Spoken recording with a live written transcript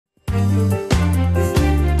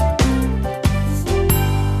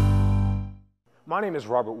My name is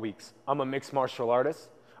Robert Weeks. I'm a mixed martial artist.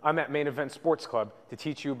 I'm at Main Event Sports Club to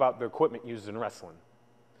teach you about the equipment used in wrestling.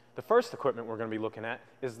 The first equipment we're going to be looking at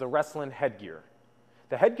is the wrestling headgear.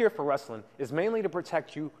 The headgear for wrestling is mainly to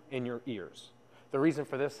protect you in your ears. The reason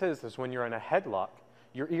for this is when you're in a headlock,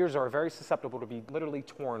 your ears are very susceptible to be literally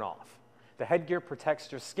torn off. The headgear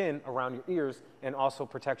protects your skin around your ears and also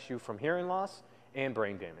protects you from hearing loss and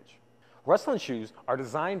brain damage. Wrestling shoes are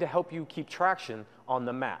designed to help you keep traction on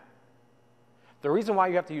the mat. The reason why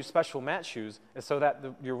you have to use special mat shoes is so that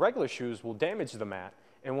your regular shoes will damage the mat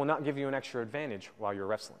and will not give you an extra advantage while you're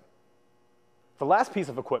wrestling. The last piece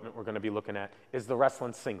of equipment we're going to be looking at is the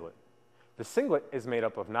wrestling singlet. The singlet is made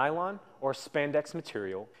up of nylon or spandex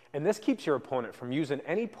material, and this keeps your opponent from using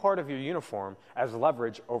any part of your uniform as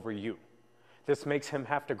leverage over you. This makes him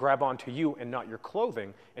have to grab onto you and not your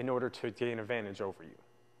clothing in order to gain advantage over you.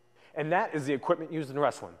 And that is the equipment used in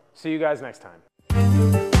wrestling. See you guys next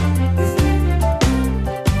time.